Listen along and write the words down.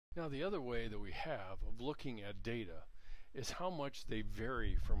Now, the other way that we have of looking at data is how much they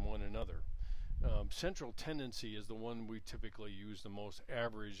vary from one another. Central tendency is the one we typically use the most,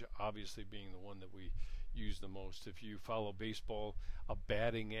 average obviously being the one that we use the most. If you follow baseball, a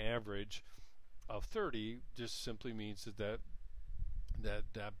batting average of 30 just simply means that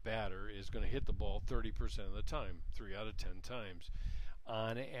batter is going to hit the ball 30% of the time, 3 out of 10 times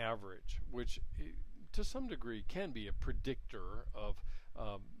on average, which to some degree can be a predictor of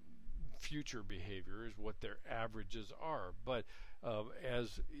future behavior, is what their averages are. But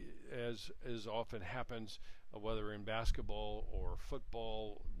as often happens, whether in basketball or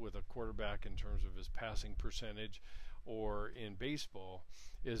football with a quarterback in terms of his passing percentage, or in baseball,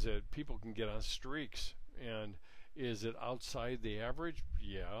 is that people can get on streaks. And is it outside the average?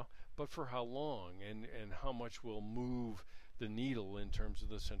 Yeah, but for how long, and how much will move the needle in terms of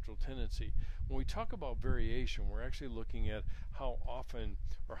the central tendency? When we talk about variation, we're actually looking at how often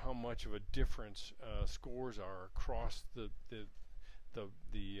or how much of a difference scores are across the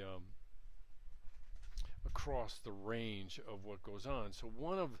across the range of what goes on. So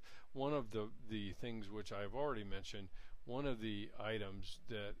one of the things which I've already mentioned, one of the items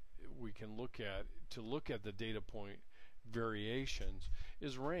that we can look at to look at the data point variations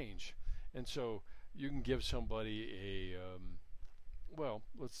is range. And so you can give somebody a well,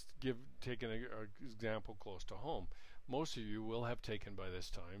 let's take an example close to home. Most of you will have taken by this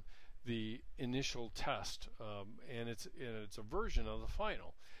time the initial test, and it's a version of the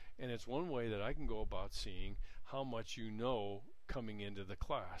final, and it's one way that I can go about seeing how much you know coming into the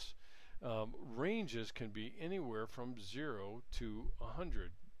class. Ranges can be anywhere from 0 to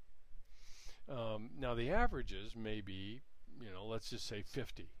 100. Now the averages may be, let's just say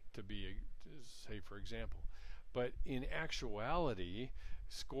 50 say for example. But in actuality,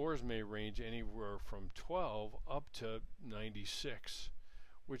 scores may range anywhere from 12 up to 96,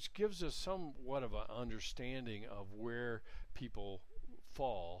 which gives us somewhat of an understanding of where people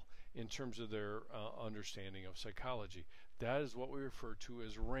fall in terms of their understanding of psychology. That is what we refer to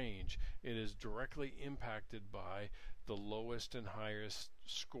as range. It is directly impacted by the lowest and highest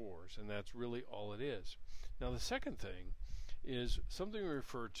scores, and that's really all it is. Now, the second thing is something we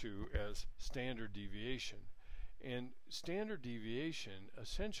refer to as standard deviation. And standard deviation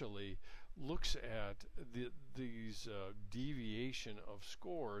essentially looks at these deviation of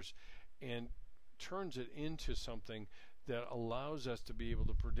scores and turns it into something that allows us to be able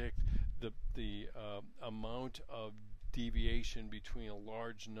to predict the amount of deviation between a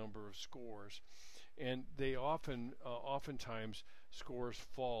large number of scores. And they oftentimes scores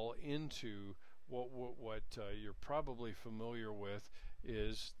fall into what you're probably familiar with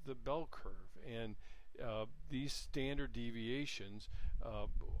is the bell curve. And these standard deviations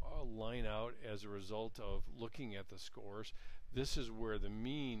line out as a result of looking at the scores. This is where the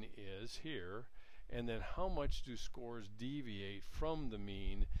mean is here, and then how much do scores deviate from the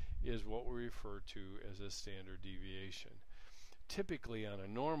mean is what we refer to as a standard deviation. Typically on a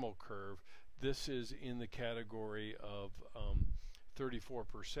normal curve, this is in the category of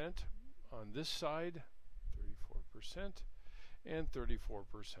 34% on this side, 34%, and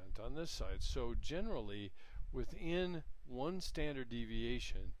 34% on this side. So generally, within one standard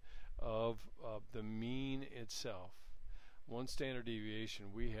deviation of the mean itself, one standard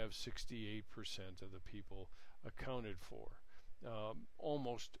deviation, we have 68% of the people accounted for,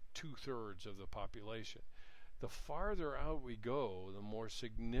 almost 2/3 of the population. The farther out we go, the more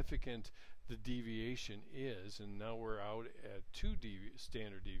significant the deviation is, and now we're out at two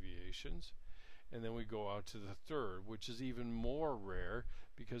standard deviations. And then we go out to the third, which is even more rare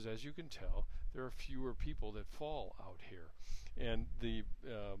because, as you can tell, there are fewer people that fall out here. And the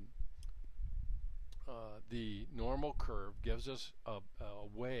normal curve gives us a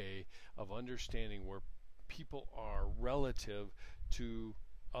way of understanding where people are relative to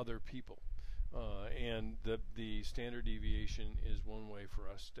other people. And the standard deviation is one way for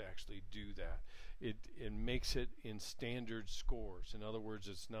us to actually do that. It makes it in standard scores. In other words,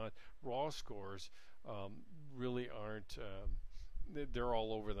 it's not raw scores. Really aren't. They're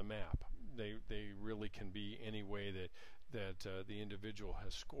all over the map. They really can be any way that the individual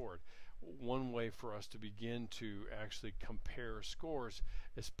has scored. One way for us to begin to actually compare scores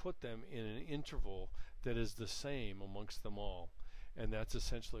is put them in an interval that is the same amongst them all. And that's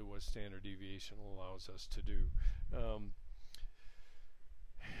essentially what standard deviation allows us to do.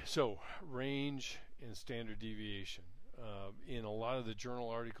 So, range and standard deviation. In a lot of the journal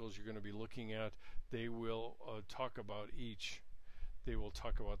articles you're going to be looking at, they will talk about each. They will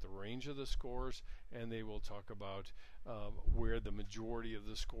talk about the range of the scores, and they will talk about where the majority of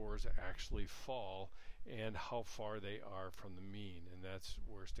the scores actually fall and how far they are from the mean, and that's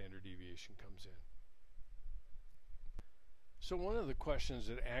where standard deviation comes in. So one of the questions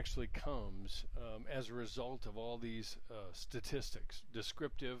that actually comes as a result of all these statistics,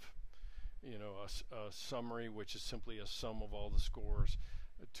 descriptive, a summary, which is simply a sum of all the scores,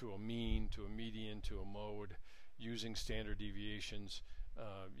 to a mean, to a median, to a mode, using standard deviations,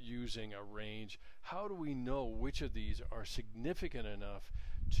 using a range. How do we know which of these are significant enough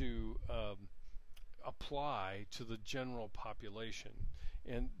to apply to the general population?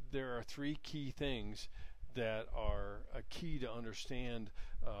 And there are three key things that are a key to understand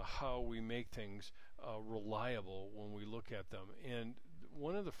how we make things reliable when we look at them. And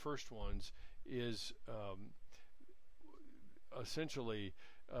one of the first ones is essentially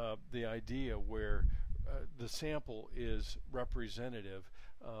the idea where the sample is representative,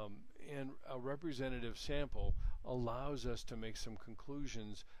 and a representative sample allows us to make some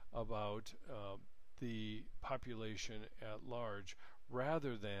conclusions about the population at large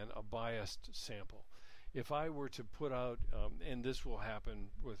rather than a biased sample. If I were to put out, and this will happen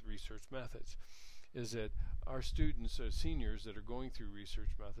with research methods, is that our students, seniors that are going through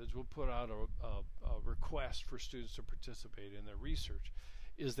research methods, will put out a request for students to participate in their research.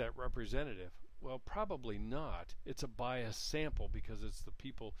 Is that representative? Well, probably not. It's a biased sample because it's the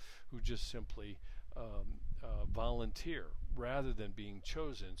people who just simply volunteer rather than being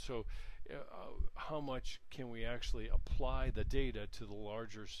chosen. So how much can we actually apply the data to the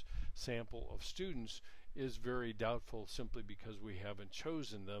larger sample of students is very doubtful, simply because we haven't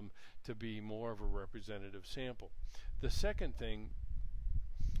chosen them to be more of a representative sample. The second thing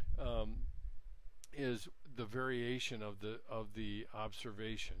is the variation of the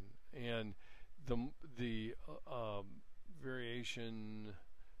observation, and the variation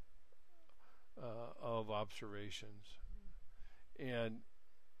of observations, and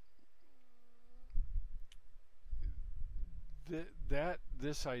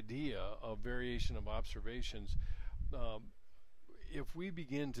this idea of variation of observations, if we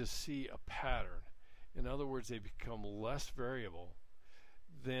begin to see a pattern, in other words, they become less variable,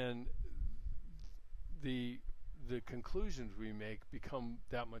 then the conclusions we make become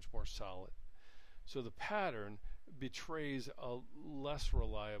that much more solid. So the pattern betrays a less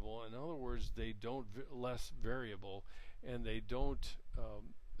reliable, in other words, they don't less variable, and they don't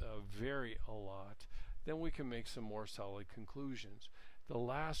vary a lot, then we can make some more solid conclusions. The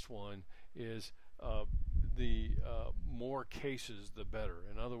last one is the more cases, the better.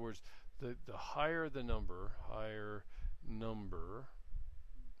 In other words, the higher the number,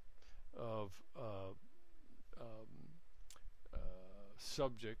 of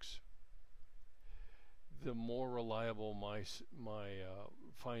subjects, the more reliable my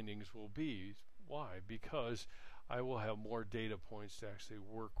findings will be. Why? Because I will have more data points to actually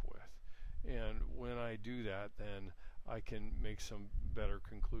work with. And when I do that, then I can make some better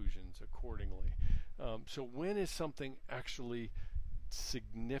conclusions accordingly. So when is something actually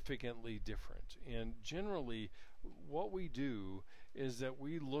significantly different? And generally, what we do is that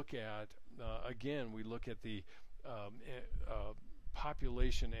we look at, again, we look at the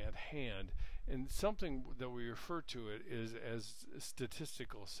population at hand, and something that we refer to it is as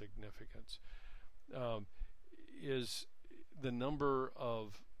statistical significance. Is the number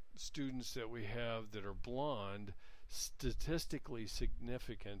of students that we have that are blonde statistically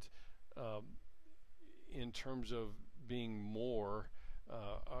significant in terms of being more,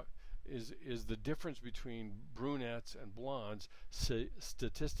 is the difference between brunettes and blondes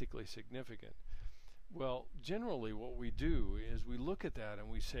statistically significant? Well, generally what we do is we look at that and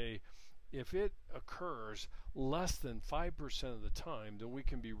we say, if it occurs less than 5% of the time, then we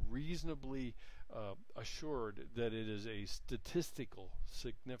can be reasonably assured that it is a statistical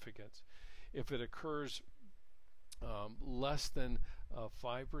significance. If it occurs less than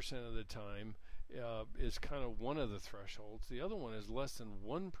 5% of the time, is kind of one of the thresholds. The other one is less than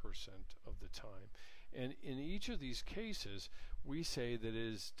 1% of the time. And in each of these cases, we say that it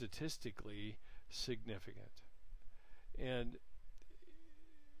is statistically significant. And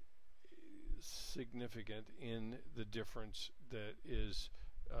significant in the difference that is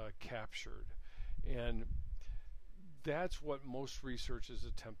captured. And that's what most research is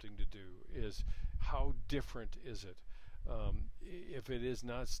attempting to do, is how different is it? If it is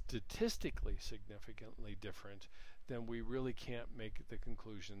not statistically significantly different, then we really can't make the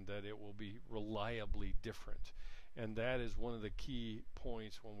conclusion that it will be reliably different. And that is one of the key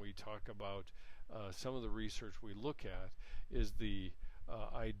points when we talk about some of the research we look at, is the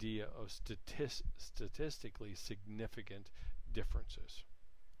idea of statistically significant differences.